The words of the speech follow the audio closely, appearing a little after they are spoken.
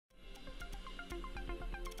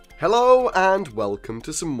Hello and welcome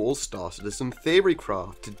to some more Star Citizen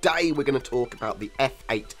Theorycraft. Today we're going to talk about the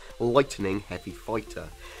F8 Lightning Heavy Fighter.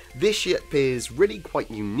 This ship is really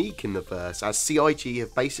quite unique in the verse, as CIG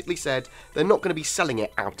have basically said they're not going to be selling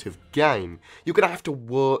it out of game. You're going to have to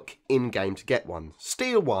work in-game to get one,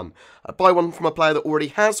 steal one, buy one from a player that already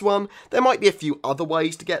has one. There might be a few other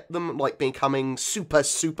ways to get them, like becoming super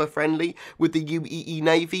friendly with the UEE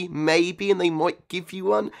Navy, maybe, and they might give you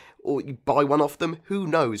one, or you buy one off them, who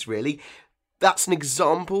knows really. That's an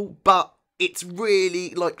example, but it's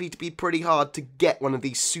really likely to be pretty hard to get one of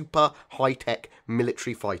these super high-tech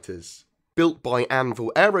military fighters. Built by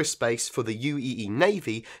Anvil Aerospace for the UEE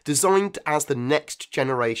Navy, designed as the next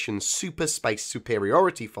generation super space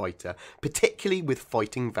superiority fighter, particularly with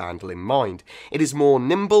fighting Vandal in mind. It is more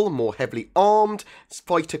nimble, more heavily armed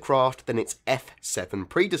fighter craft than its F7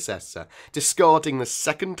 predecessor. Discarding the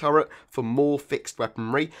second turret for more fixed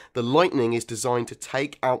weaponry, the Lightning is designed to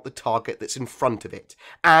take out the target that's in front of it,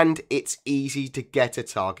 and it's easy to get a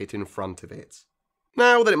target in front of it.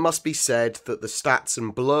 Now that it must be said that the stats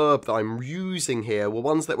and blurb that I'm using here were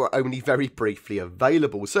ones that were only very briefly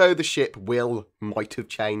available, so the ship might have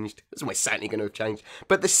changed, it's almost certainly going to have changed,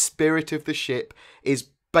 but the spirit of the ship is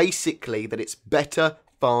basically that it's better,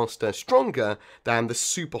 faster, stronger than the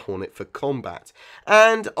Super Hornet for combat.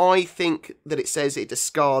 And I think that it says it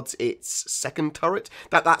discards its second turret,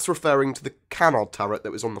 that's referring to the canard turret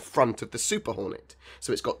that was on the front of the Super Hornet.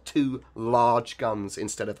 So it's got two large guns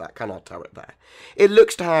instead of that canard turret there. It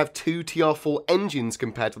looks to have 2 TR4 engines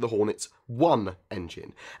compared to the Hornet's 1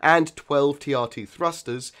 engine, and 12 TR2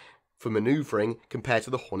 thrusters for manoeuvring compared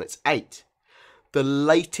to the Hornet's 8. The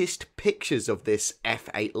latest pictures of this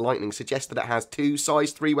F8 Lightning suggest that it has 2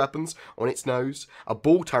 size 3 weapons on its nose, a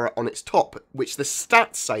ball turret on its top, which the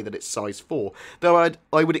stats say that it's size 4, though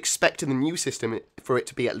I would expect in the new system for it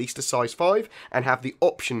to be at least a size 5, and have the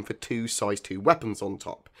option for 2 size 2 weapons on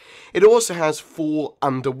top. It also has 4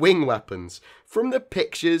 underwing weapons. From the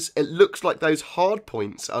pictures, it looks like those hard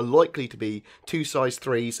points are likely to be 2 size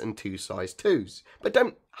 3s and 2 size 2s, but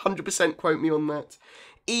don't 100% quote me on that.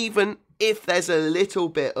 Even if there's a little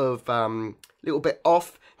bit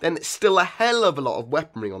off, then it's still a hell of a lot of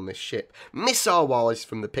weaponry on this ship. Missile-wise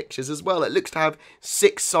from the pictures as well, it looks to have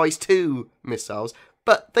 6 size 2 missiles,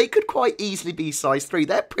 but they could quite easily be size 3.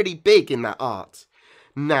 They're pretty big in that art.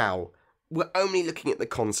 Now, we're only looking at the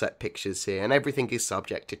concept pictures here, and everything is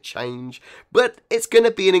subject to change, but it's going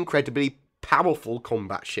to be an incredibly powerful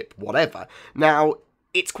combat ship, whatever. Now,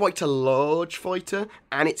 it's quite a large fighter,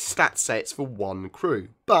 and its stats say it's for 1 crew.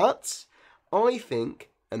 But I think,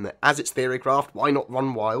 and as it's Theorycraft, why not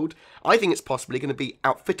run wild? I think it's possibly going to be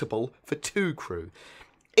outfittable for 2 crew.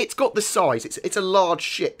 It's got the size, it's a large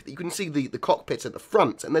ship. You can see the cockpits at the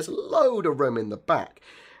front, and there's a load of room in the back.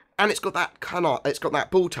 And it's got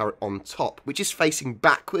that ball turret on top, which is facing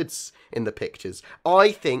backwards in the pictures.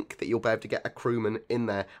 I think that you'll be able to get a crewman in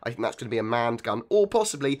there. I think that's going to be a manned gun, or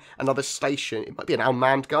possibly another station. It might be an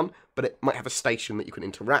unmanned gun, but it might have a station that you can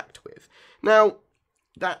interact with. Now,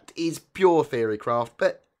 that is pure Theorycraft,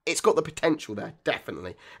 but it's got the potential there,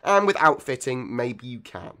 definitely. And with outfitting, maybe you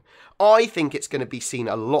can. I think it's going to be seen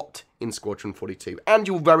a lot in Squadron 42, and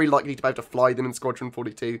you're very likely to be able to fly them in Squadron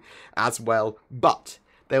 42 as well, but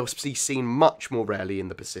they'll be seen much more rarely in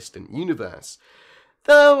the persistent universe.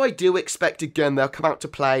 Though I do expect, again, they'll come out to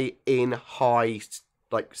play in high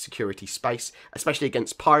security space, especially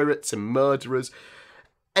against pirates and murderers,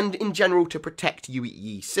 and in general to protect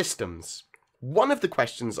UEE systems. One of the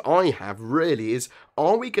questions I have really is,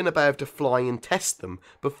 are we going to be able to fly and test them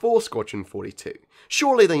before Squadron 42?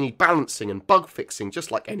 Surely they need balancing and bug fixing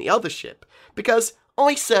just like any other ship, because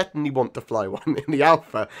I certainly want to fly one in the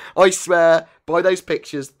alpha. I swear, by those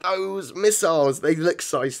pictures, those missiles, they look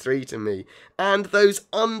size 3 to me. And those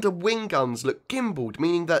underwing guns look gimbaled,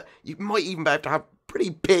 meaning that you might even be able to have pretty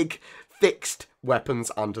big fixed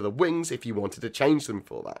weapons under the wings if you wanted to change them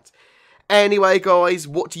for that. Anyway, guys,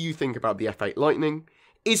 what do you think about the F8 Lightning?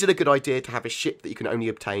 Is it a good idea to have a ship that you can only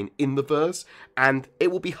obtain in the verse? And it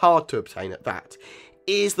will be hard to obtain at that.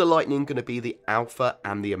 Is the Lightning going to be the alpha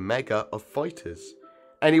and the omega of fighters?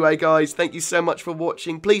 Anyway, guys, thank you so much for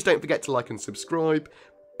watching. Please don't forget to like and subscribe.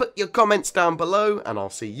 Put your comments down below, and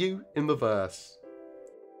I'll see you in the verse.